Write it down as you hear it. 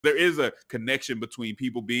There is a connection between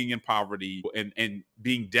people being in poverty and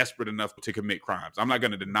being desperate enough to commit crimes. I'm not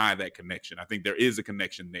going to deny that connection. I think there is a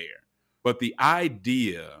connection there. But the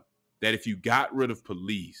idea that if you got rid of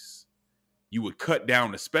police, you would cut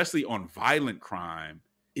down, especially on violent crime,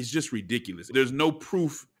 is just ridiculous. There's no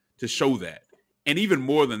proof to show that. And even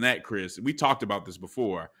more than that, Chris, we talked about this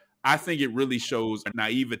before. I think it really shows a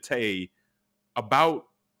naivete about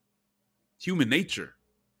human nature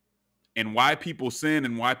and why people sin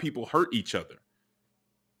and why people hurt each other.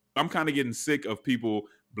 I'm kind of getting sick of people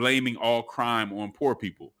blaming all crime on poor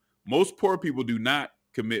people. Most poor people do not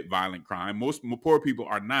commit violent crime. Most poor people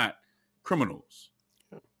are not criminals.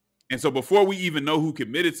 And so before we even know who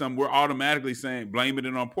committed some, we're automatically saying, blaming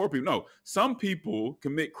it on poor people. No, some people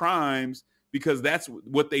commit crimes because that's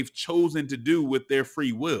what they've chosen to do with their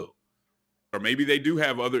free will. Or maybe they do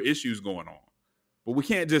have other issues going on. But we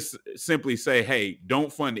can't just simply say, hey,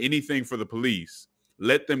 don't fund anything for the police.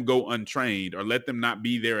 Let them go untrained or let them not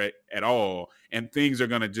be there at all. And things are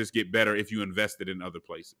going to just get better if you invested in other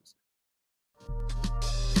places.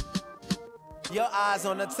 Your eyes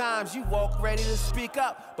on the times, you walk ready to speak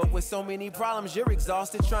up. But with so many problems, you're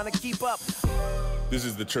exhausted trying to keep up. This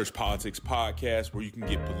is the Church Politics Podcast, where you can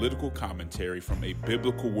get political commentary from a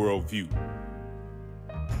biblical worldview.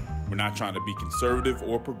 We're not trying to be conservative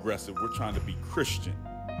or progressive. We're trying to be Christian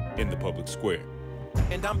in the public square.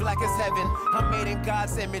 And I'm black as heaven. I'm made in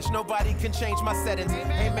God's image. Nobody can change my settings.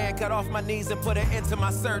 Hey man, cut off my knees and put an end to my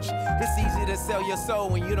search. It's easy to sell your soul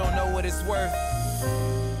when you don't know what it's worth.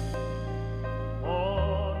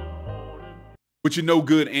 With your no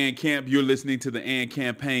good Ann Camp, you're listening to the Ann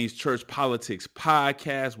Campaign's Church Politics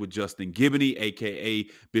Podcast with Justin Giboney, a.k.a.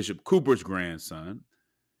 Bishop Cooper's grandson,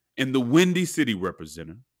 and the Windy City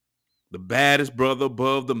representative, the baddest brother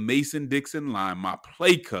above the Mason-Dixon line, my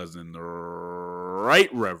play cousin, the Right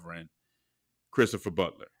Reverend Christopher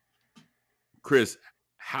Butler. Chris,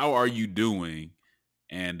 how are you doing?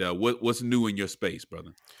 And what's new in your space,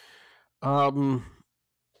 brother? I'm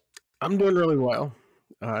doing really well.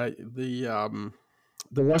 The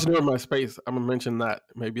what's new in my space, I'm gonna mention that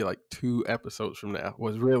maybe like 2 episodes from now,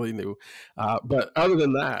 was really new. But other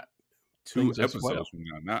than that, 2 episodes from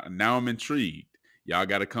now. Now I'm intrigued. Y'all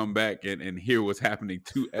got to come back and hear what's happening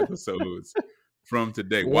 2 episodes from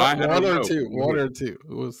today. Why? One or two.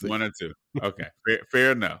 We'll see. 1 or 2. Okay,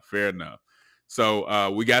 fair enough.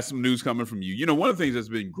 So we got some news coming from you. You know, one of the things that's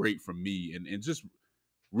been great for me and just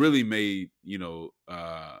really made,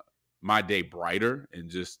 my day brighter and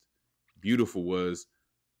just beautiful was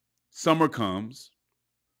summer comes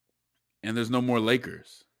and there's no more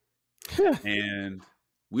Lakers. And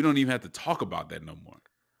we don't even have to talk about that no more.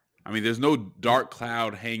 I mean, there's no dark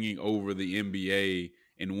cloud hanging over the NBA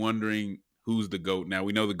and wondering who's the GOAT. Now,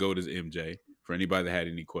 we know the GOAT is MJ, for anybody that had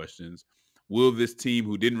any questions. Will this team,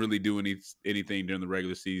 who didn't really do anything during the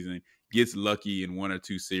regular season, gets lucky in 1 or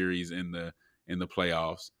 2 series in the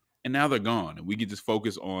playoffs? And now they're gone. And we can just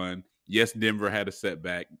focus on, yes, Denver had a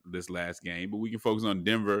setback this last game, but we can focus on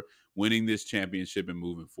Denver winning this championship and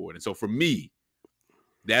moving forward. And so for me,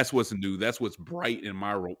 that's what's new. That's what's bright in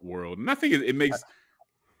my world. And I think it makes...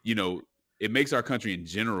 it makes our country in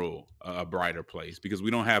general a brighter place because we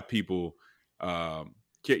don't have people,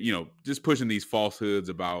 just pushing these falsehoods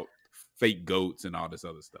about fake goats and all this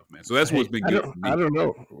other stuff, man. So that's what's been good for me. I don't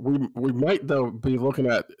know. We might though be looking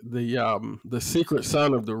at the secret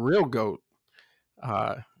son of the real goat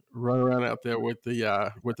run around out there with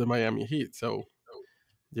the Miami Heat. So,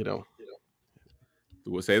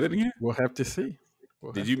 We'll say that again. We'll have to see.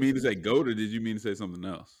 Did you mean to say goat or did you mean to say something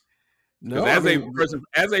else? No, as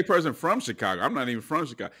a person from Chicago, I'm not even from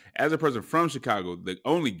Chicago. As a person from Chicago, the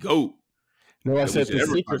only GOAT. No, I said the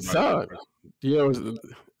secret son.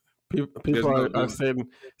 People are saying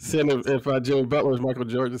if Jimmy Butler is Michael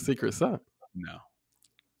Jordan's secret son. No,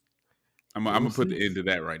 I'm gonna put the end to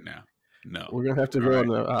that right now. No, we're gonna have to go on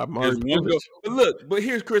the. But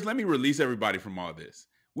here's Chris. Let me release everybody from all this.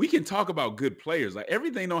 We can talk about good players. Like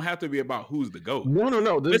everything don't have to be about who's the GOAT.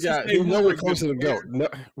 No. This guy, he's nowhere close to the GOAT. No,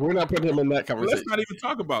 we're not putting him in that conversation. Let's not even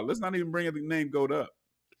talk about it. Let's not even bring the name GOAT up.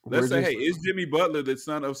 Let's say, hey, is Jimmy Butler the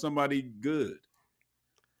son of somebody good?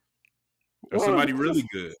 Or somebody really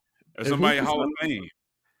good? Or somebody Hall of Fame?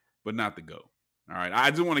 But not the GOAT. All right.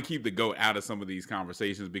 I just want to keep the GOAT out of some of these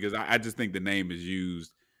conversations because I just think the name is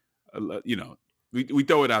used, we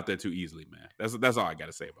throw it out there too easily, man. That's all I got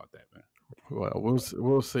to say about that, man. Well,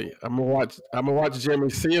 we'll see. I'm gonna watch Jimmy.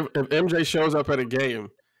 See if MJ shows up at a game.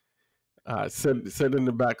 Sit in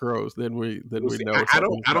the back rows. Then we know.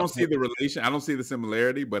 I don't see the relation. I don't see the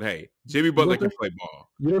similarity. But hey, Jimmy Butler can play ball.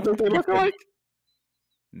 You don't think they look alike?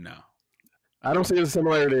 No, I don't see the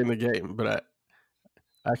similarity in the game. But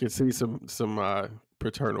I can see some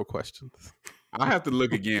paternal questions. I have to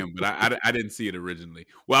look again, but I didn't see it originally.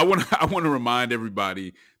 Well, I want to remind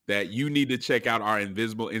everybody that you need to check out our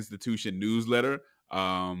Invisible Institution newsletter.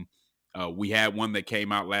 We had one that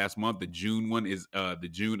came out last month. The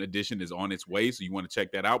June edition is on its way, so you want to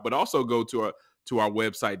check that out. But also go to our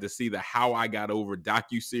website to see the How I Got Over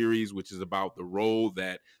docuseries, which is about the role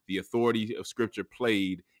that the authority of Scripture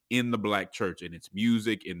played in the Black church, in its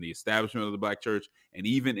music, in the establishment of the Black church, and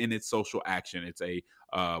even in its social action. It's a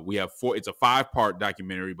 5-part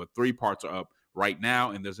documentary, but 3 parts are up right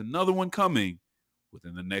now, and there's another one coming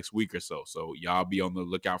within the next week or so. So y'all be on the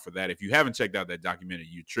lookout for that. If you haven't checked out that documentary,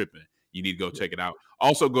 you're tripping. You need to go check it out.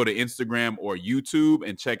 Also go to Instagram or YouTube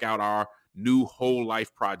and check out our new Whole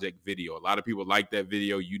Life Project video. A lot of people like that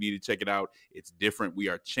video. You need to check it out. It's different. We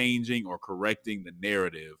are changing or correcting the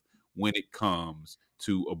narrative when it comes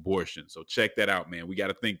to abortion. So check that out, man. We got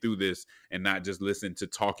to think through this and not just listen to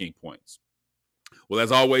talking points. Well,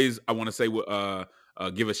 as always, I want to say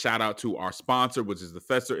give a shout out to our sponsor, which is the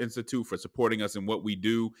Fetzer Institute, for supporting us in what we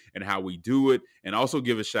do and how we do it. And also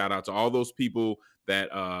give a shout out to all those people that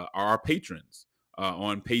are our patrons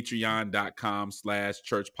on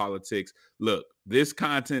patreon.com/churchpolitics. Look, this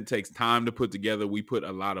content takes time to put together. We put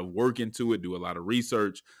a lot of work into it, do a lot of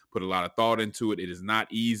research, put a lot of thought into it. It is not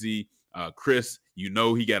easy. Chris, he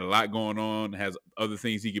got a lot going on, has other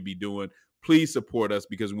things he could be doing. Please support us,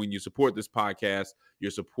 because when you support this podcast, you're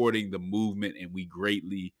supporting the movement, and we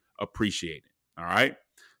greatly appreciate it. All right.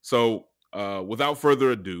 So without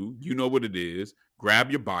further ado, you know what it is. Grab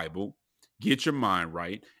your Bible, get your mind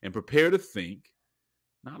right, and prepare to think,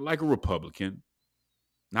 not like a Republican,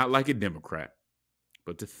 not like a Democrat,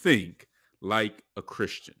 but to think like a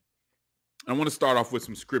Christian. I want to start off with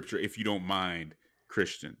some scripture, if you don't mind,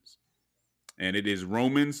 Christians. And it is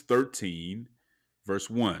Romans 13, verse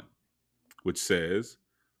 1. Which says,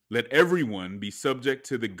 "Let everyone be subject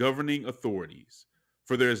to the governing authorities,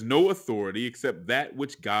 for there is no authority except that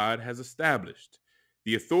which God has established.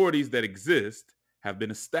 The authorities that exist have been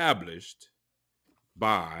established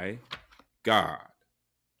by God."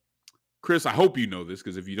 Chris, I hope you know this,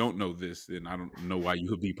 because if you don't know this, then I don't know why you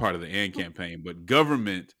would be part of the AND campaign. But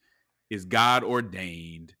government is God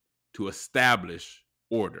ordained to establish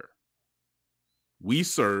order. We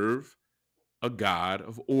serve a God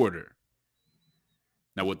of order.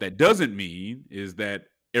 Now, what that doesn't mean is that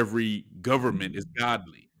every government is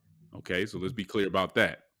godly. Okay, so let's be clear about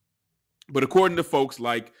that. But according to folks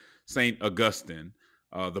like St. Augustine,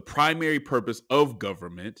 the primary purpose of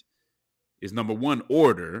government is, number one,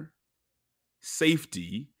 order,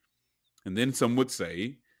 safety, and then some would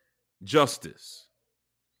say justice.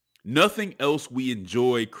 Nothing else we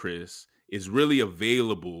enjoy, Chris, is really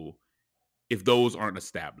available if those aren't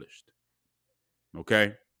established.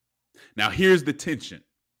 Okay? Now, here's the tension.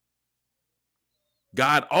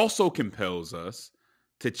 God also compels us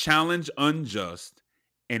to challenge unjust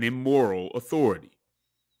and immoral authority.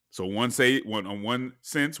 So on one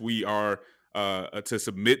sense, we are to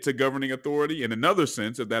submit to governing authority. In another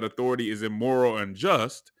sense, if that authority is immoral and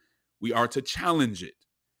unjust, we are to challenge it.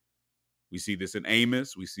 We see this in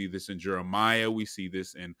Amos. We see this in Jeremiah. We see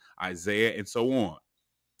this in Isaiah, and so on.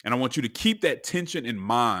 And I want you to keep that tension in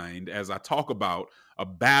mind as I talk about a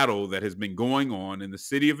battle that has been going on in the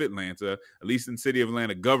city of Atlanta, at least in city of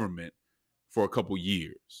Atlanta government, for a couple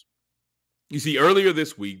years. You see, earlier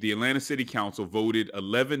this week, the Atlanta City Council voted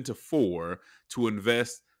 11-4 to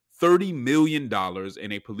invest $30 million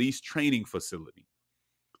in a police training facility.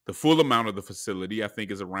 The full amount of the facility, I think,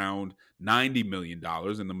 is around $90 million,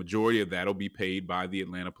 and the majority of that will be paid by the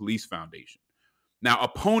Atlanta Police Foundation. Now,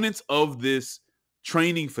 opponents of this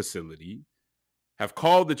training facility have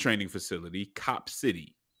called the training facility Cop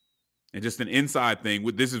City. And just an inside thing,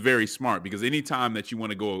 this is very smart, because anytime that you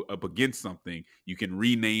want to go up against something, you can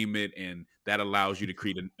rename it, and that allows you to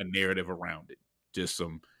create a narrative around it. Just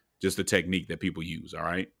a technique that people use, all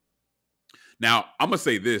right? Now, I'm going to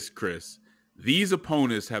say this, Chris. These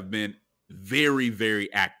opponents have been very,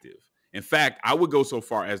 very active. In fact, I would go so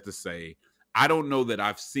far as to say, I don't know that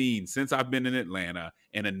I've seen, since I've been in Atlanta,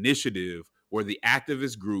 an initiative where the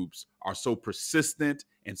activist groups are so persistent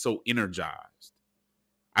and so energized.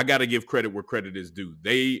 I got to give credit where credit is due.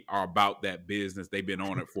 They are about that business. They've been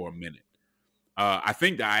on it for a minute. I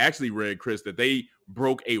think that I actually read, Chris, that they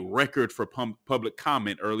broke a record for public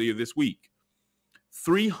comment earlier this week.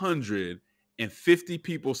 350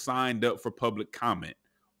 people signed up for public comment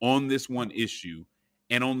on this one issue,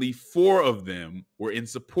 and only 4 of them were in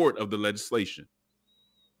support of the legislation.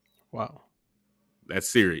 Wow. That's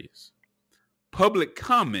serious. Public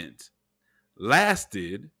comment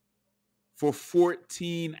lasted for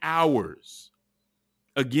 14 hours.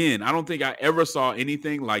 Again, I don't think I ever saw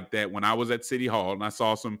anything like that when I was at City Hall, and I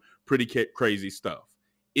saw some pretty crazy stuff.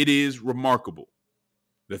 It is remarkable.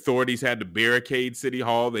 The authorities had to barricade City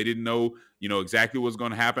Hall. They didn't know, exactly what was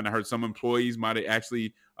going to happen. I heard some employees might have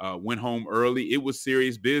actually went home early. It was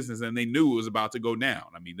serious business, and they knew it was about to go down.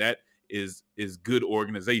 I mean, that is good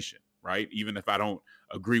organization, right? Even if I don't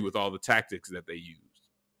agree with all the tactics that they used.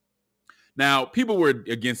 Now, people were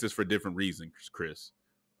against this for different reasons, Chris.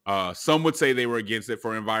 Some would say they were against it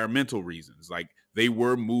for environmental reasons, like they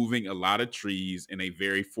were moving a lot of trees in a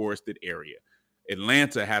very forested area.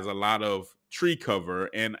 Atlanta has a lot of tree cover,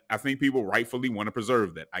 and I think people rightfully want to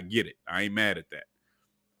preserve that. I get it. I ain't mad at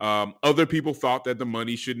that. Other people thought that the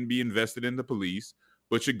money shouldn't be invested in the police,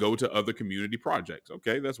 but should go to other community projects.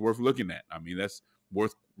 Okay, that's worth looking at. I mean, that's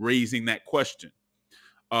worth raising that question.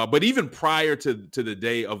 But even prior to the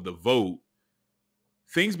day of the vote,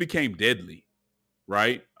 things became deadly.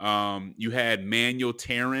 Right? You had Manuel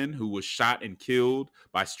Taryn, who was shot and killed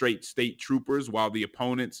by state troopers while the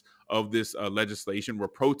opponents of this legislation were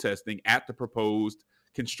protesting at the proposed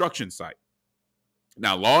construction site.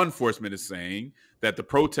 Now, law enforcement is saying that the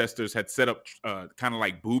protesters had set up kind of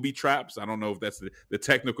like booby traps. I don't know if that's the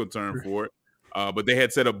technical term for it, but they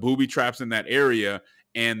had set up booby traps in that area,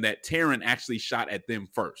 and that Taryn actually shot at them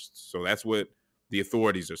first. So that's what the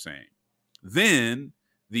authorities are saying. Then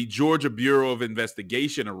the Georgia Bureau of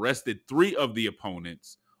Investigation arrested 3 of the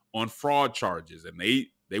opponents on fraud charges, and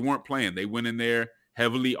they weren't playing. They went in there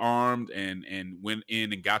heavily armed and went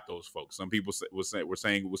in and got those folks. Some people were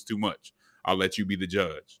saying it was too much. I'll let you be the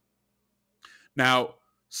judge. Now,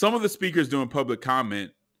 some of the speakers during public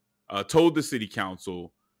comment told the city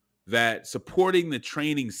council that supporting the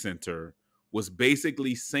training center was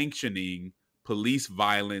basically sanctioning police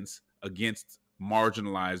violence against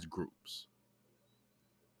marginalized groups.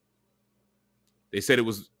 They said it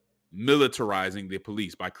was militarizing the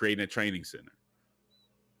police by creating a training center.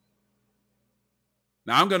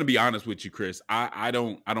 Now, I'm going to be honest with you, Chris. I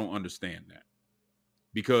don't understand that,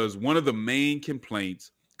 because one of the main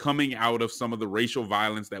complaints coming out of some of the racial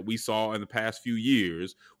violence that we saw in the past few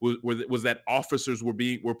years was that officers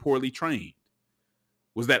were poorly trained.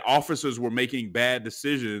 Was that officers were making bad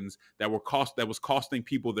decisions that was costing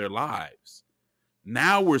people their lives.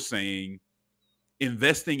 Now we're saying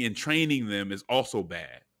investing in training them is also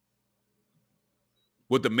bad.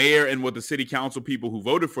 What the mayor and what the city council people who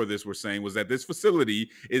voted for this were saying was that this facility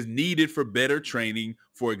is needed for better training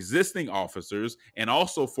for existing officers and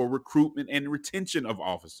also for recruitment and retention of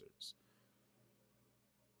officers.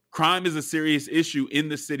 Crime is a serious issue in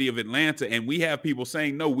the city of Atlanta, and we have people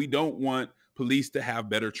saying, no, we don't want police to have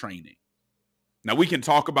better training. Now, we can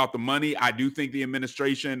talk about the money. I do think the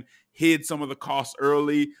administration hid some of the costs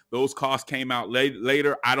early. Those costs came out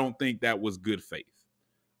later. I don't think that was good faith.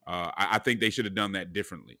 I think they should have done that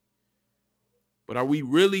differently. But are we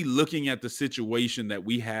really looking at the situation that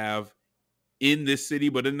we have in this city,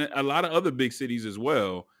 but in a lot of other big cities as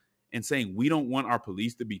well, and saying we don't want our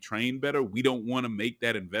police to be trained better? We don't want to make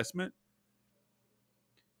that investment?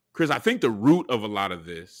 Chris, I think the root of a lot of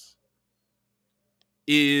this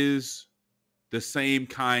is the same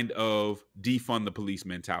kind of defund the police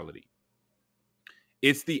mentality.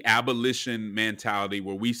 It's the abolition mentality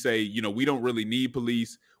where we say, we don't really need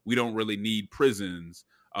police. We don't really need prisons.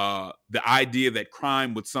 The idea that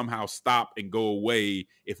crime would somehow stop and go away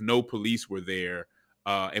if no police were there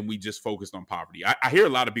and we just focused on poverty. I hear a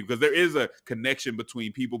lot of people, because there is a connection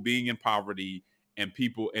between people being in poverty and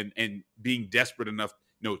people and being desperate enough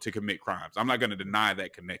to commit crimes. I'm not going to deny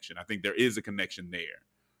that connection. I think there is a connection there.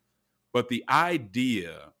 But the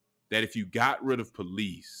idea that if you got rid of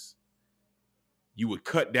police, you would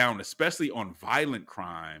cut down, especially on violent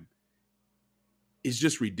crime, is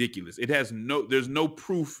just ridiculous. There's no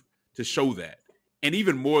proof to show that. And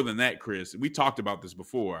even more than that, Chris, we talked about this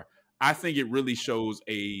before. I think it really shows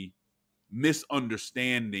a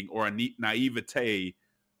misunderstanding or a naivete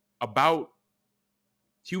about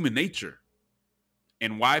human nature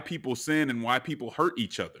and why people sin and why people hurt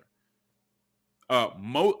each other.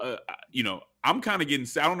 I'm kind of getting,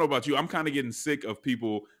 I don't know about you, I'm kind of getting sick of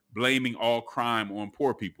people blaming all crime on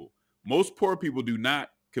poor people. Most poor people do not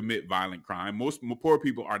commit violent crime. Most poor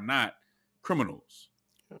people are not criminals.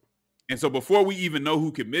 And so before we even know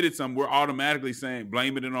who committed some, we're automatically saying,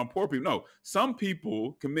 blaming it on poor people. No, some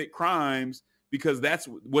people commit crimes because that's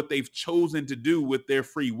what they've chosen to do with their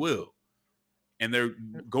free will. And they're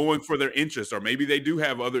going for their interests, or maybe they do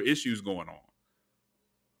have other issues going on.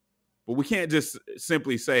 But we can't just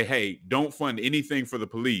simply say, hey, don't fund anything for the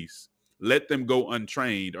police. Let them go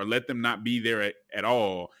untrained, or let them not be there at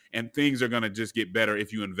all. And things are going to just get better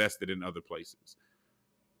if you invested in other places.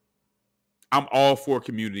 I'm all for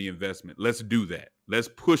community investment. Let's do that. Let's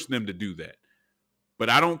push them to do that. But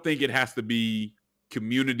I don't think it has to be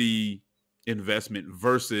community investment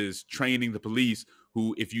versus training the police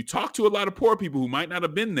who, if you talk to a lot of poor people who might not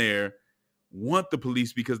have been there, want the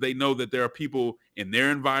police because they know that there are people in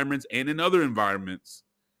their environments and in other environments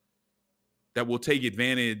that will take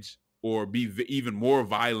advantage or be even more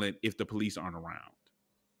violent if the police aren't around.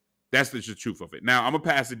 That's the truth of it. Now, I'm going to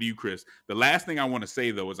pass it to you, Chris. The last thing I want to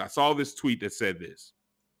say, though, is I saw this tweet that said this,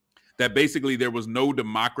 that basically there was no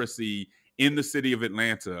democracy in the city of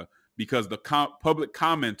Atlanta because the public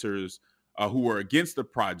commenters who were against the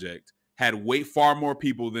project had far more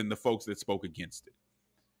people than the folks that spoke against it.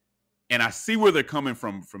 And I see where they're coming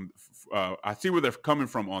from. I see where they're coming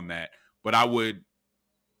from on that, but I would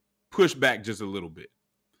push back just a little bit.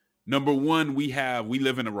 Number one, we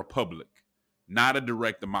live in a republic, not a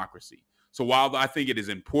direct democracy. So while I think it is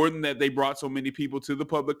important that they brought so many people to the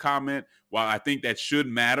public comment, while I think that should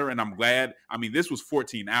matter, and I'm glad, I mean, this was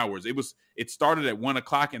 14 hours. It started at 1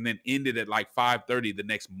 o'clock and then ended at like 5:30 the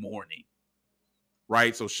next morning,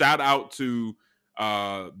 right? So shout out to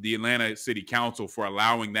the Atlanta City Council for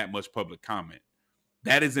allowing that much public comment.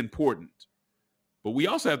 That is important. But we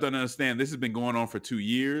also have to understand this has been going on for 2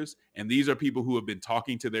 years, and these are people who have been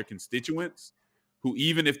talking to their constituents, who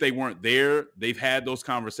even if they weren't there, they've had those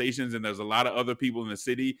conversations, and there's a lot of other people in the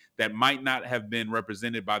city that might not have been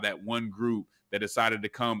represented by that one group that decided to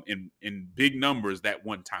come in big numbers that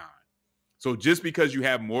one time. So just because you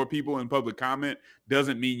have more people in public comment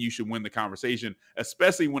doesn't mean you should win the conversation,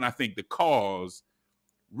 especially when I think the cause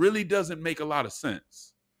really doesn't make a lot of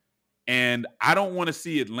sense. And I don't want to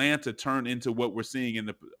see Atlanta turn into what we're seeing in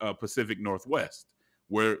the Pacific Northwest,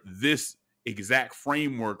 where this exact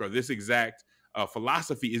framework or this exact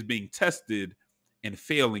philosophy is being tested and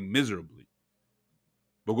failing miserably.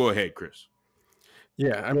 But go ahead, Chris.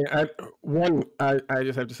 Yeah, I mean, I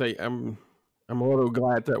just have to say I'm a little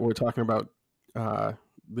glad that we're talking about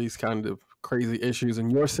these kind of crazy issues in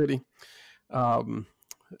your city, and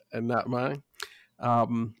not mine.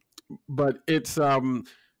 But it's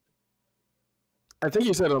I think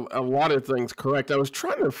you said a lot of things correct. I was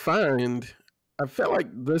trying to find. I felt like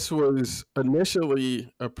this was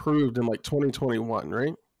initially approved in like 2021,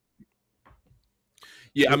 right?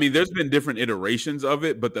 Yeah, I mean, there's been different iterations of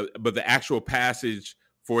it, but the actual passage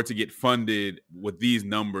for it to get funded with these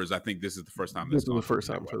numbers, I think this is the first time. This is the first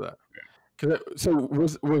time for that. Yeah. So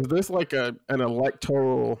was this like an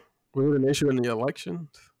electoral? Was it an issue in the elections?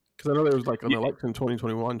 Because I know there was like an election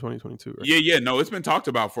 2021, 2022. Right? Yeah. No, it's been talked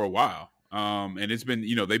about for a while, and it's been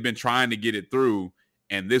they've been trying to get it through,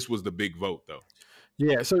 and this was the big vote though.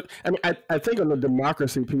 Yeah, so I mean, I think on the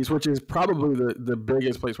democracy piece, which is probably the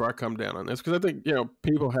biggest place where I come down on this, because I think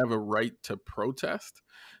people have a right to protest,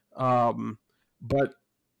 but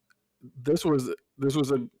this was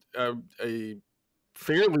a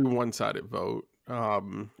fairly one-sided vote.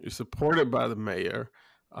 It's supported by the mayor.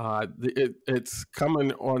 It's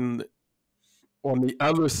coming on the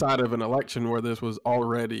other side of an election where this was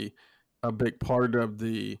already a big part of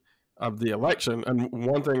the election. And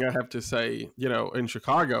one thing I have to say, in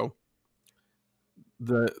Chicago,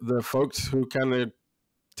 the folks who kind of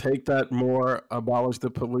take that more abolish the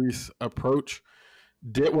police approach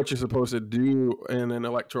did what you're supposed to do in an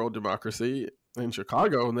electoral democracy in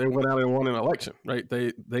Chicago, and they went out and won an election, right?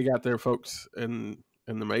 They got their folks in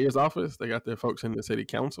the mayor's office, they got their folks in the city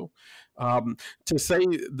council. To say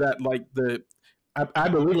that I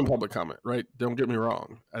believe in public comment, right? Don't get me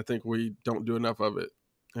wrong. I think we don't do enough of it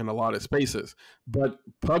in a lot of spaces, but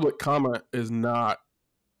public comment is not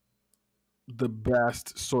the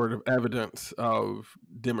best sort of evidence of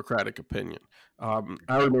democratic opinion. I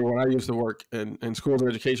remember when I used to work in schools of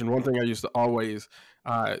education, one thing I used to always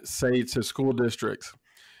say to school districts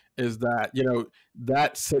is that,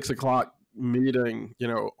 that 6 o'clock meeting,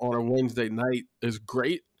 on a Wednesday night is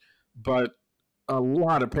great, but a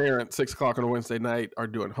lot of parents 6 o'clock on a Wednesday night are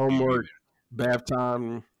doing homework, bath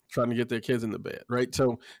time, trying to get their kids in the bed, right?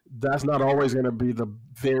 So that's not always going to be the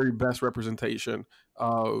very best representation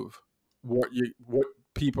of what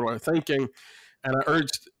people are thinking. And I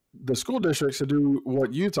urged the school districts to do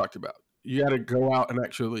what you talked about. You got to go out and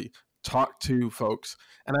actually talk to folks.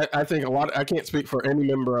 And I think I can't speak for any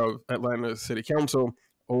member of Atlanta City Council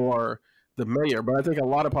or the mayor, but I think a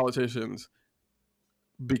lot of politicians,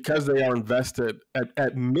 because they are invested,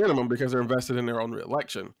 at minimum, because they're invested in their own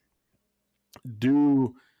reelection,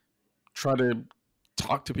 do try to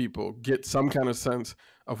talk to people, get some kind of sense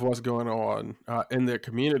of what's going on in their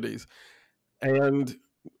communities. And,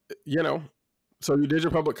 so you did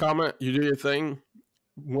your public comment, you do your thing.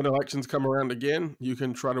 when elections come around again, you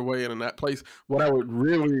can try to weigh in that place. What I would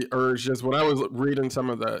really urge is when I was reading some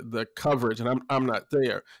of the coverage, and I'm not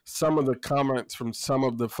there, some of the comments from some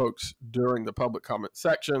of the folks during the public comment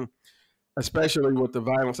section, especially with the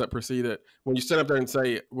violence that preceded, when you sit up there and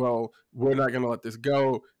say, well, we're not going to let this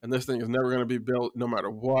go, and this thing is never going to be built no matter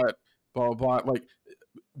what, blah, blah, blah. Like,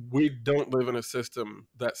 we don't live in a system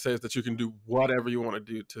that says that you can do whatever you want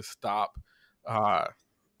to do to stop,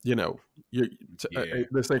 you know,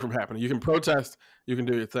 this thing from happening. You can protest, you can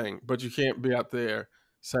do your thing, but you can't be out there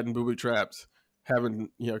setting booby traps, having,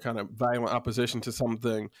 you know, kind of violent opposition to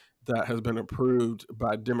something that has been approved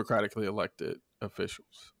by democratically elected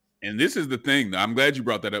officials. And this is the thing. I'm glad you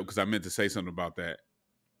brought that up because I meant to say something about that.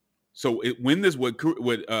 So when this, what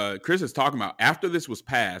Chris is talking about, after this was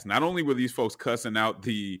passed, not only were these folks cussing out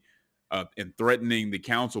the and threatening the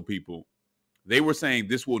council people, they were saying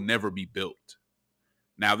this will never be built.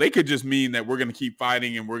 Now, they could just mean that we're going to keep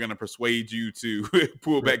fighting and we're going to persuade you to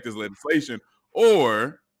pull back this legislation,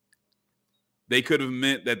 or they could have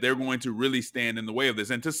meant that they're going to really stand in the way of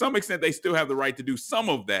this. And to some extent, they still have the right to do some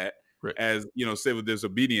of that, right, as, you know, civil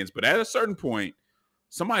disobedience. But at a certain point,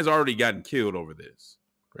 somebody's already gotten killed over this.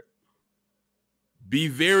 Right. Be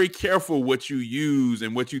very careful what you use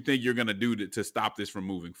and what you think you're going to do to stop this from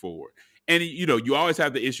moving forward. And, you know, you always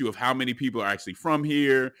have the issue of how many people are actually from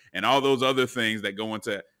here and all those other things that go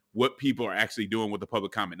into what people are actually doing with the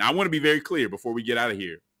public comment. Now, I want to be very clear before we get out of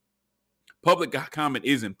here. Public comment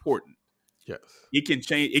is important. Yes. It can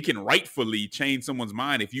change. It can rightfully change someone's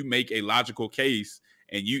mind if you make a logical case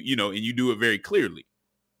and you do it very clearly,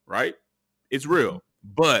 right? It's real.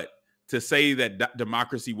 But to say that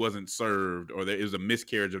democracy wasn't served or there is a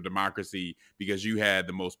miscarriage of democracy because you had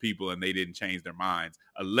the most people and they didn't change their minds.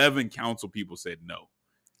 11 council people said no.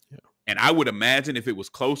 Yeah. And I would imagine if it was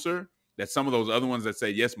closer, that some of those other ones that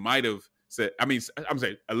said yes might have said, I'm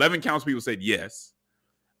saying 11 council people said yes.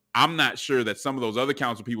 I'm not sure that some of those other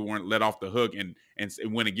council people weren't let off the hook and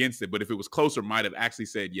went against it. But if it was closer, might have actually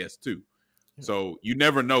said yes too. Yeah. So you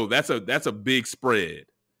never know. That's a big spread.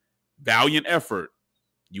 Valiant effort.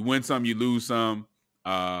 You win some, you lose some.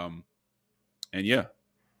 And yeah,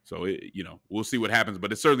 so, we'll see what happens.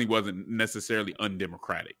 But it certainly wasn't necessarily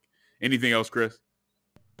undemocratic. Anything else, Chris?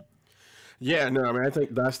 Yeah, no, I mean, I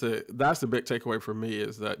think that's the big takeaway for me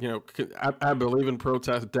is that, I believe in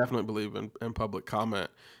protest, definitely believe in public comment.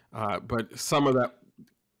 But some of that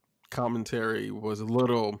commentary was a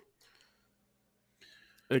little,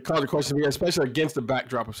 it caused a question to me, especially against the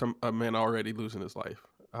backdrop of a man already losing his life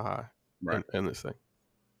right. in this thing.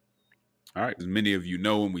 All right. As many of you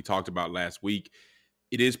know, and we talked about last week,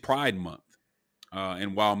 it is Pride Month.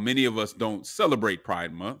 And while many of us don't celebrate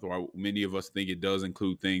Pride Month, or many of us think it does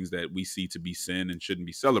include things that we see to be sin and shouldn't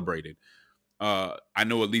be celebrated, I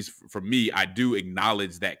know, at least for me, I do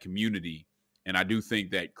acknowledge that community. And I do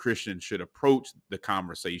think that Christians should approach the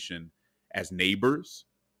conversation as neighbors,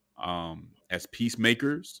 as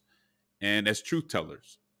peacemakers, and as truth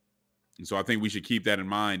tellers. And so I think we should keep that in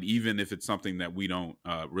mind, even if it's something that we don't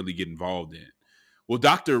really get involved in. Well,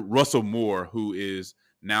 Dr. Russell Moore, who is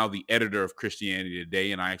now the editor of Christianity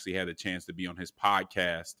Today, and I actually had a chance to be on his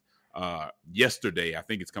podcast yesterday. I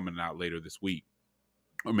think it's coming out later this week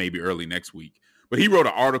or maybe early next week. But he wrote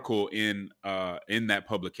an article in that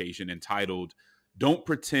publication entitled, "Don't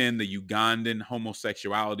Pretend the Ugandan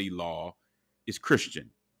Homosexuality Law is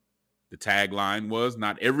Christian." The tagline was,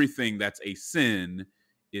 "Not everything that's a sin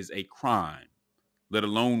is a crime, let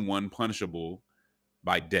alone one punishable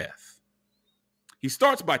by death." He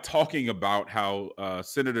starts by talking about how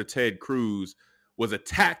Senator Ted Cruz was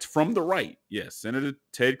attacked from the right. Yes, Senator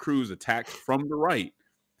Ted Cruz attacked from the right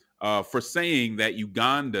for saying that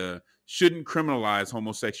Uganda shouldn't criminalize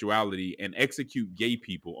homosexuality and execute gay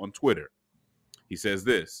people on Twitter. He says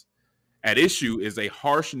this: "At issue is a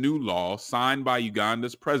harsh new law signed by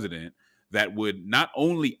Uganda's president that would not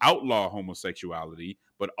only outlaw homosexuality,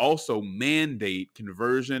 but also mandate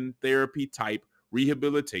conversion therapy type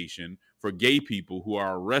rehabilitation for gay people who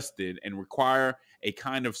are arrested and require a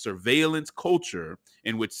kind of surveillance culture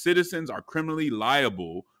in which citizens are criminally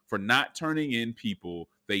liable for not turning in people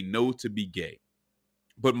they know to be gay.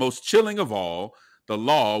 But most chilling of all, the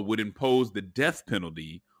law would impose the death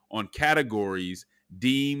penalty on categories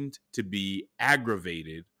deemed to be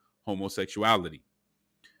aggravated homosexuality."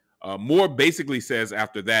 Moore basically says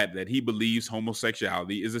after that he believes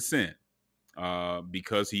homosexuality is a sin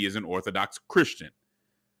because he is an Orthodox Christian.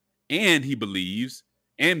 And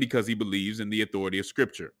because he believes in the authority of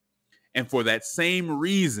Scripture. And for that same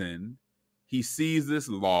reason, he sees this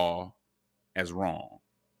law as wrong.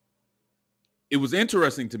 It was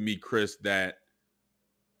interesting to me, Chris, that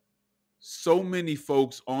so many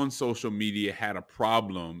folks on social media had a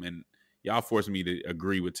problem, and y'all forced me to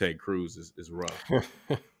agree with Ted Cruz is rough.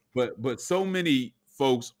 But so many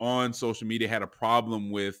folks on social media had a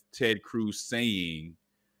problem with Ted Cruz saying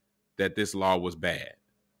that this law was bad.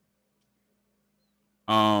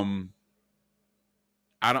 I'm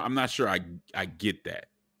not sure I get that.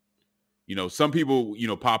 Some people,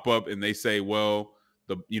 pop up and they say, well,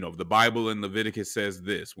 the Bible in Leviticus says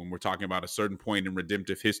this when we're talking about a certain point in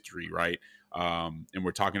redemptive history, right? And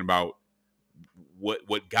we're talking about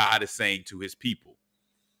what God is saying to his people.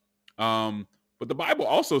 But the Bible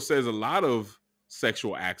also says a lot of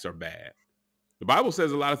sexual acts are bad. The Bible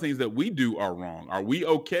says a lot of things that we do are wrong. Are we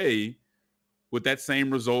okay with that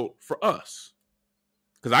same result for us?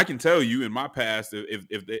 Because I can tell you in my past,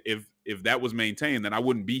 if that was maintained, then I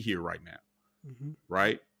wouldn't be here right now,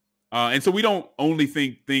 right? And so we don't only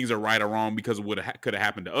think things are right or wrong because of what could have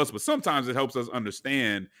happened to us, but sometimes it helps us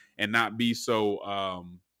understand and not be so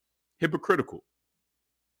hypocritical.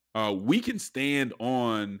 We can stand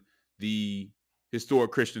on the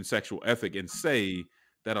historic Christian sexual ethic and say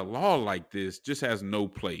that a law like this just has no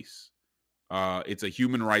place. It's a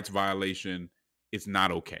human rights violation. It's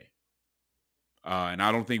not okay. And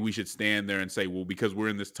I don't think we should stand there and say, well, because we're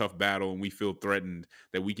in this tough battle and we feel threatened,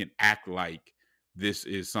 that we can act like this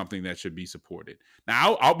is something that should be supported.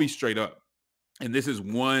 Now, I'll be straight up. And this is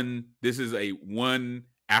a one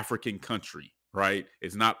African country, right?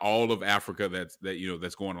 It's not all of Africa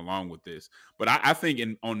that's going along with this. But I think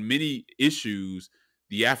on many issues,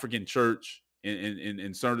 the African church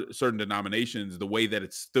in certain denominations, the way that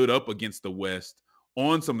it stood up against the West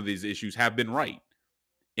on some of these issues have been right.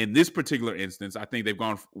 In this particular instance, I think they've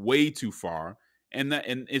gone way too far, and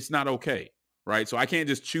it's not okay, right? So I can't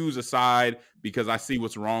just choose a side because I see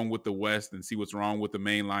what's wrong with the West and see what's wrong with the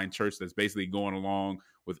mainline church that's basically going along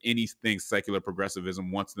with anything secular progressivism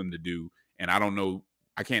wants them to do. And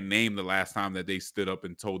I can't name the last time that they stood up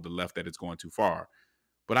and told the left that it's going too far.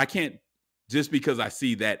 But I can't, just because I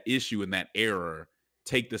see that issue and that error,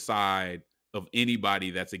 take the side of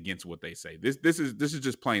anybody that's against what they say. This is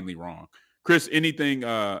just plainly wrong. Chris, anything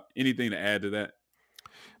to add to that?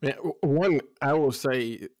 Man, one, I will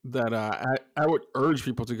say that I would urge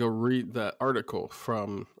people to go read that article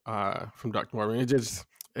from Dr. Morgan.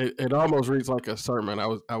 It almost reads like a sermon.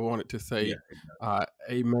 I wanted to say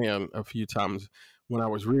amen a few times when I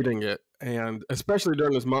was reading it, and especially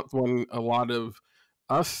during this month when a lot of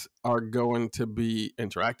us are going to be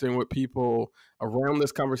interacting with people around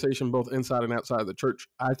this conversation, both inside and outside of the church.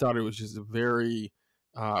 I thought it was just a very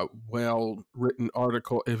well-written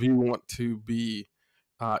article if you want to be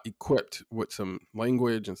equipped with some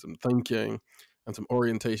language and some thinking and some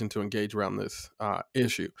orientation to engage around this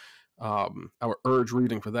issue. I would urge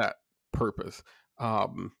reading for that purpose.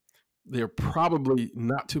 There are probably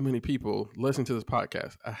not too many people listening to this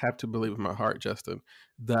podcast, I have to believe in my heart, Justin,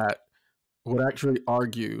 that would actually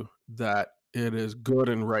argue that it is good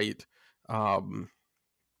and right,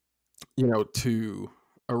 to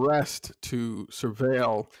arrest, to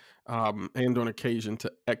surveil, and on occasion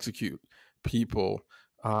to execute people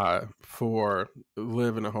for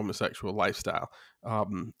living a homosexual lifestyle.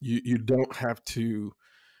 You don't have to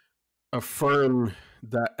affirm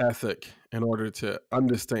that ethic in order to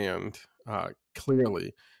understand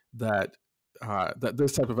clearly that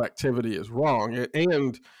this type of activity is wrong,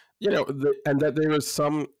 and and that there is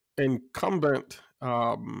some incumbent.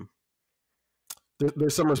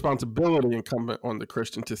 There's some responsibility incumbent on the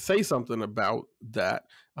Christian to say something about that.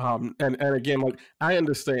 And again, like, I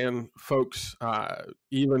understand folks,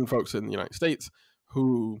 even folks in the United States,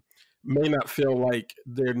 who may not feel like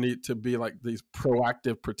there need to be like these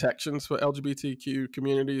proactive protections for LGBTQ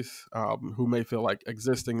communities, who may feel like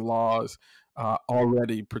existing laws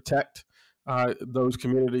already protect those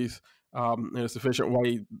communities in a sufficient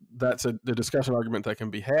way. That's the discussion argument that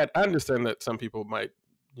can be had. I understand that some people might,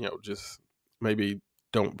 just maybe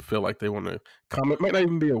don't feel like they want to comment, might not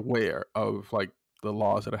even be aware of like the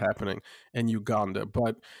laws that are happening in Uganda.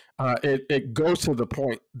 But it goes to the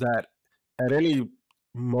point that at any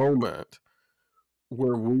moment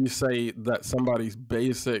where we say that somebody's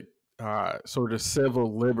basic sort of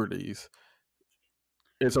civil liberties,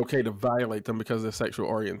 it's okay to violate them because of their sexual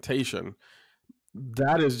orientation,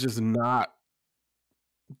 that is just not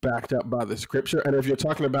backed up by the scripture. And if you're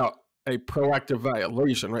talking about a proactive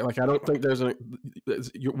violation, right? Like, I don't think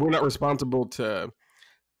we're not responsible to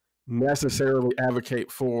necessarily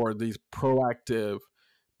advocate for these proactive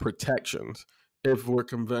protections if we're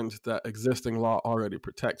convinced that existing law already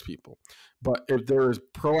protects people. But if there is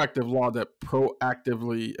proactive law that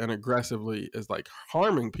proactively and aggressively is like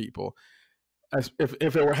harming people,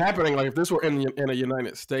 if it were happening, like if this were in a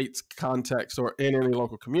United States context or in any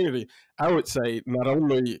local community, I would say not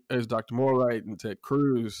only is Dr. Moore right and Ted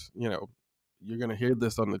Cruz, you're going to hear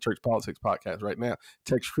this on the Church Politics podcast right now.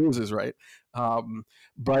 Ted Cruz is right.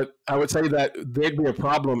 But I would say that there'd be a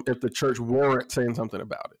problem if the church weren't saying something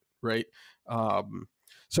about it, right?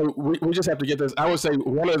 So we just have to get this. I would say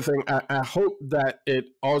one other thing, I hope that it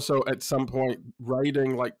also at some point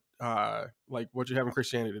writing like what you have in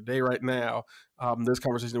Christianity Today right now, this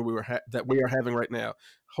conversation that we are having right now,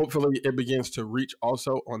 hopefully it begins to reach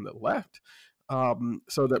also on the left,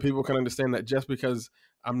 so that people can understand that just because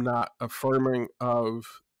I'm not affirming of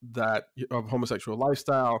homosexual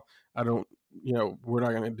lifestyle, I don't, we're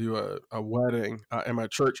not going to do a wedding in my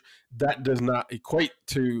church. That does not equate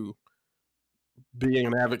to being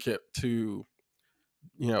an advocate to,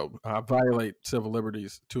 violate civil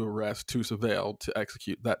liberties, to arrest, to surveil, to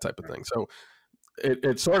execute, that type of thing. So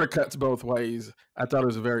it sort of cuts both ways. I thought it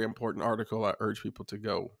was a very important article. I urge people to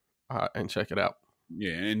go and check it out.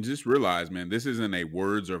 Yeah, and just realize, man, this isn't a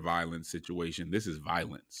words or violence situation. This is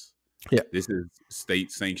violence. Yeah, this is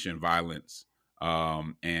state-sanctioned violence,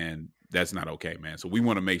 and that's not okay, man. So we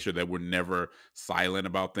want to make sure that we're never silent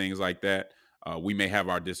about things like that. We may have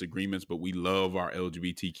our disagreements, but we love our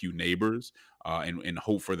LGBTQ neighbors and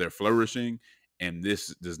hope for their flourishing. And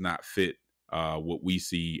this does not fit what we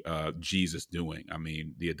see Jesus doing. I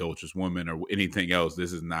mean, the adulterous woman or anything else.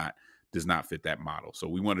 This does not fit that model. So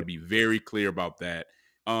we want to be very clear about that.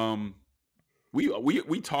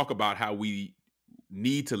 We talk about how we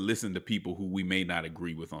need to listen to people who we may not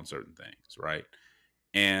agree with on certain things, right?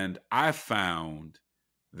 And I found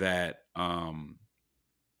that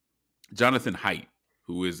Jonathan Haidt,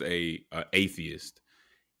 who is a atheist,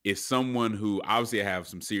 is someone who obviously I have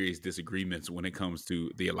some serious disagreements when it comes to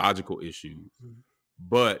theological issues,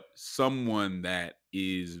 but someone that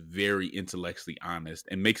is very intellectually honest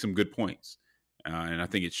and makes some good points. And I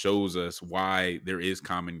think it shows us why there is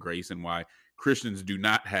common grace and why Christians do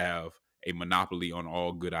not have a monopoly on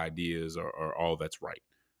all good ideas or all that's right.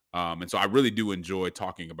 And so I really do enjoy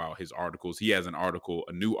talking about his articles. He has a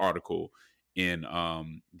new article in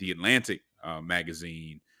the Atlantic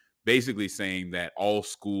magazine, basically saying that all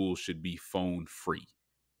schools should be phone free,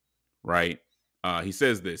 right? He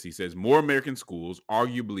says this. He says more American schools,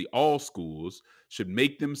 arguably all schools, should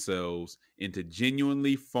make themselves into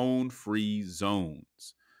genuinely phone-free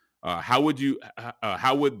zones. How would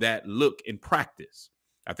that look in practice?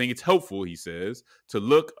 I think it's helpful, he says,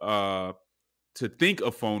 to think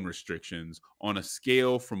of phone restrictions on a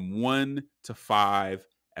scale from 1 to 5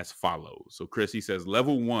 as follows. So, Chris, he says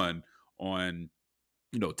level 1 on,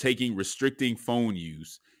 restricting phone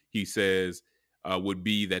use. He says would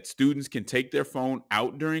be that students can take their phone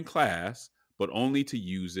out during class, but only to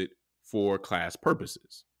use it for class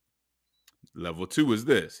purposes. Level 2 is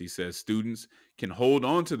this. He says students can hold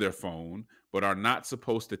on to their phone, but are not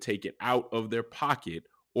supposed to take it out of their pocket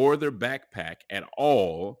or their backpack at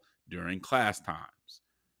all during class times.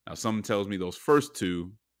 Now, someone tells me those first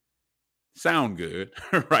two sound good,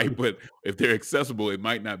 right? But if they're accessible, it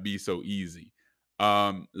might not be so easy.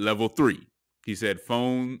 Level 3, he said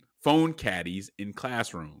phone caddies in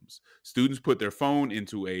classrooms. Students put their phone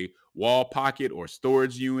into a wall pocket or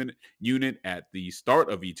storage unit at the start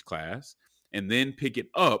of each class, and then pick it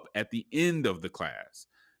up at the end of the class.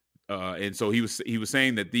 And so he was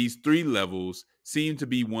saying that these 3 levels seem to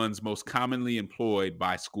be ones most commonly employed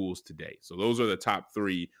by schools today. So those are the top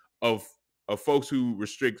 3 of folks who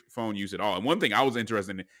restrict phone use at all. And one thing I was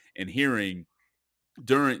interested in hearing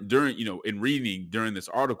during in reading during this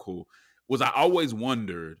article was I always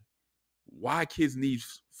wondered why kids need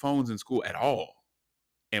phones in school at all,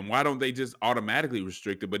 and why don't they just automatically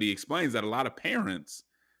restrict it? But he explains that a lot of parents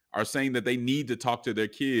are saying that they need to talk to their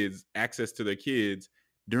kids, access to their kids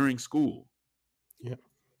during school. Yeah.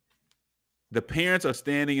 The parents are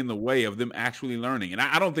standing in the way of them actually learning. And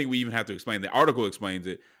I don't think we even have to explain. The article explains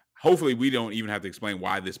it. Hopefully we don't even have to explain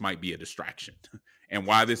why this might be a distraction and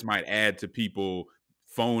why this might add to people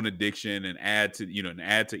phone addiction and add to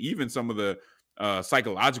even some of the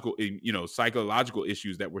psychological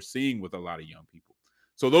issues that we're seeing with a lot of young people.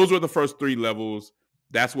 So those were the first 3 levels.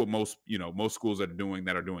 That's what most schools are doing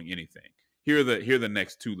that are doing anything. Here are the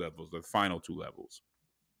next 2 levels, the final 2 levels.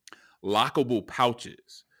 Lockable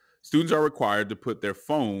pouches. Students are required to put their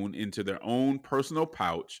phone into their own personal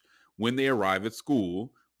pouch when they arrive at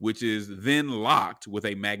school, which is then locked with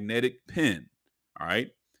a magnetic pin. All right.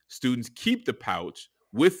 Students keep the pouch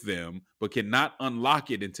with them, but cannot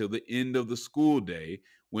unlock it until the end of the school day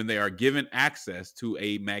when they are given access to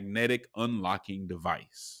a magnetic unlocking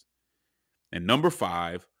device. And number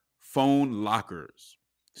 5, phone lockers.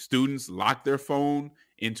 Students lock their phone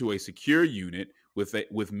into a secure unit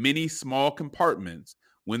with many small compartments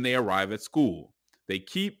when they arrive at school. They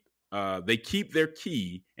keep their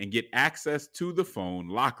key and get access to the phone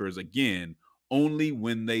lockers again only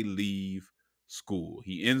when they leave school.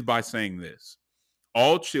 He ends by saying this: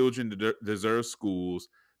 all children deserve schools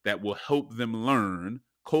that will help them learn,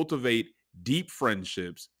 cultivate deep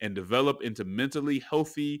friendships, and develop into mentally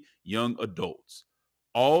healthy young adults.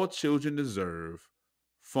 All children deserve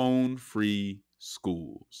phone-free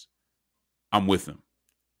schools. I'm with them.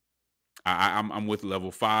 I'm with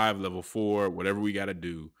level 5, level 4, whatever we got to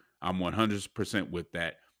do. I'm 100% with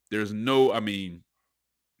that. There's no, I mean,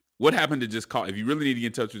 what happened to just call? If you really need to get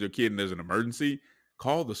in touch with your kid and there's an emergency,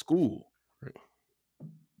 call the school. Right.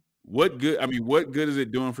 What good? I mean, what good is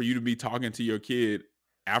it doing for you to be talking to your kid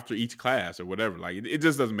after each class or whatever? Like, it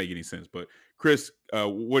just doesn't make any sense. But Chris,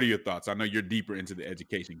 what are your thoughts? I know you're deeper into the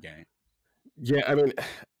education game. Yeah, I mean,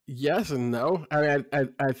 yes and no. I mean,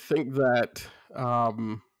 I think that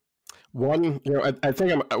one, I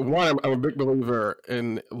think I'm a big believer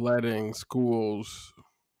in letting schools,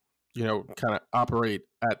 kind of operate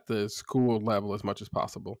at the school level as much as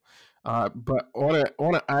possible. But on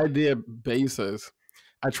an idea basis,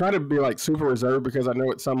 I try to be like super reserved because I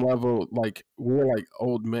know at some level, like we're like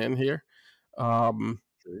old men here. Um,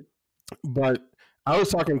 but I was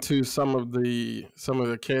talking to some of the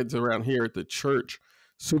kids around here at the church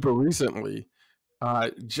super recently,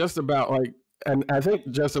 just about like, and I think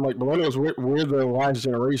Justin, like millennials, we're the last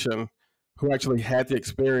generation who actually had the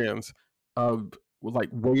experience of like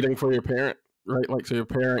waiting for your parent, right? Like, so your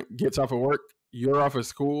parent gets off of work, you're off of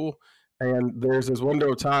school, and there's this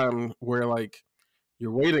window of time where like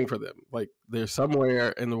you're waiting for them, like they're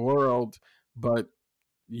somewhere in the world, but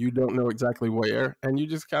you don't know exactly where, and you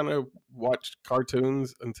just kind of watch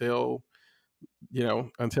cartoons until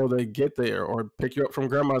they get there or pick you up from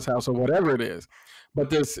grandma's house or whatever it is. But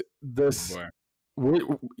this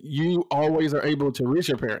you always are able to reach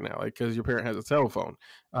your parent now, like because your parent has a cell phone.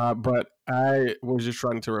 But I was just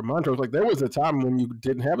trying to remind her, like there was a time when you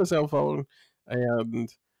didn't have a cell phone, and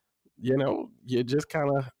you just kind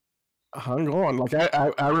of hung on. Like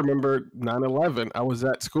I remember 9/11. I was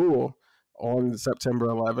at school on September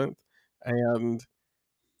 11th, and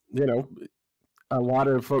you know a lot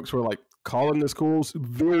of folks were like calling the schools.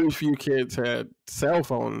 Very few kids had cell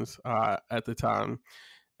phones at the time,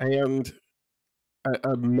 and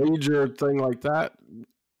a major thing like that,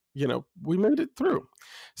 we made it through.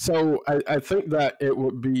 So I think that it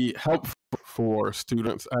would be helpful for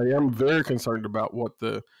students. I am very concerned about what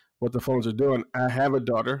the phones are doing. I have a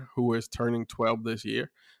daughter who is turning 12 this year,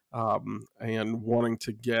 and wanting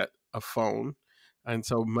to get a phone, and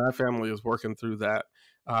so my family is working through that.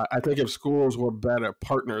 I think if schools were better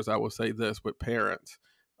partners, I will say this, with parents,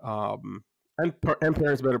 and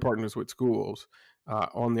parents better partners with schools,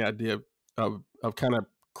 on the idea of kind of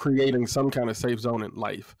creating some kind of safe zone in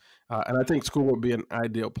life. And I think school would be an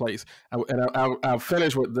ideal place. I'll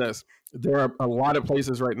finish with this. There are a lot of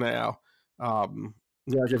places right now.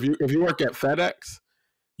 Like if you work at FedEx,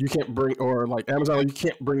 you can't bring, or like Amazon, you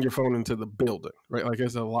can't bring your phone into the building, right? Like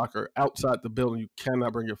there's a locker outside the building. You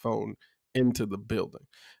cannot bring your phone into the building.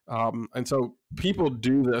 And so people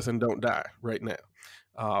do this and don't die right now.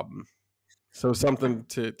 So something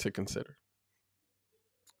to consider.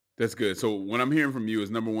 That's good. So what I'm hearing from you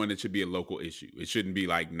is, number one, it should be a local issue. It shouldn't be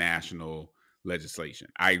like national legislation.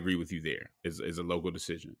 I agree with you there. It's a local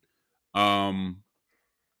decision. Are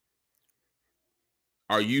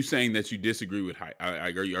you saying that you disagree with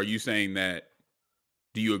are you saying that,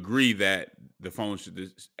 do you agree that the phone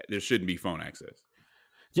there shouldn't be phone access?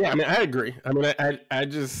 Yeah, I mean, I agree. I mean,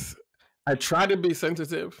 I try to be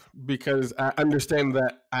sensitive because I understand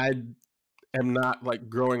that I am not like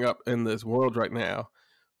growing up in this world right now,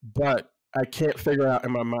 but I can't figure out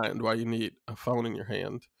in my mind why you need a phone in your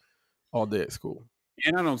hand all day at school.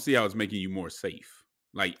 And I don't see how it's making you more safe.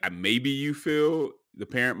 Like maybe you feel, the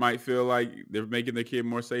parent might feel like they're making their kid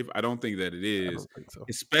more safe. I don't think that it is. I don't think so.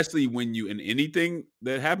 Especially when in anything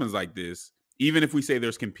that happens like this, even if we say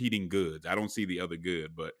there's competing goods, I don't see the other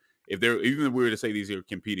good. But even if we were to say these are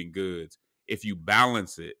competing goods, if you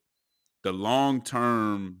balance it, the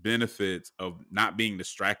long-term benefits of not being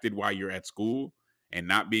distracted while you're at school and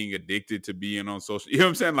not being addicted to being on social, you know what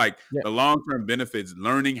I'm saying? Like the long-term benefits,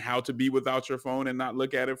 learning how to be without your phone and not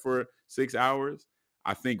look at it for 6 hours,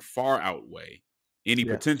 I think far outweigh any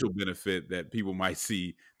potential benefit that people might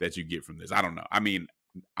see that you get from this. I don't know. I mean,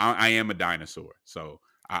 I am a dinosaur, so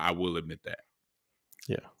I will admit that.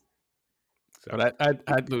 Yeah. So. But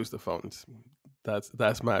I'd lose the phones.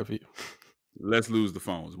 That's my view. Let's lose the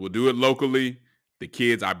phones. We'll do it locally. The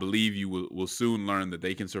kids, I believe you will soon learn that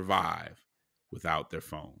they can survive without their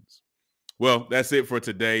phones. Well, that's it for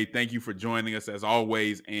today. Thank you for joining us. As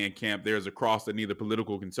always, Ann Camp, there is a cross that neither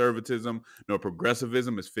political conservatism nor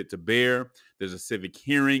progressivism is fit to bear. There's a civic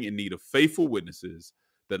hearing in need of faithful witnesses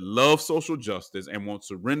that love social justice and won't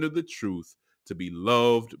surrender the truth to be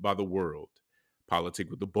loved by the world.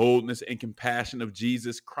 Politic with the boldness and compassion of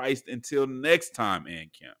Jesus Christ. Until next time,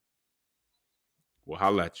 Ann Camp, we'll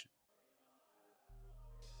holla at you.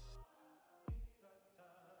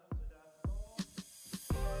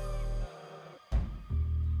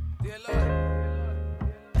 Dear Lord,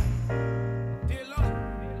 dear Lord,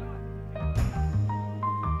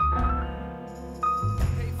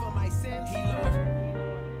 pay for my sins, Lord.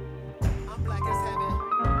 I'm black as heaven.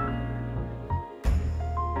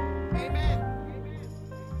 Amen.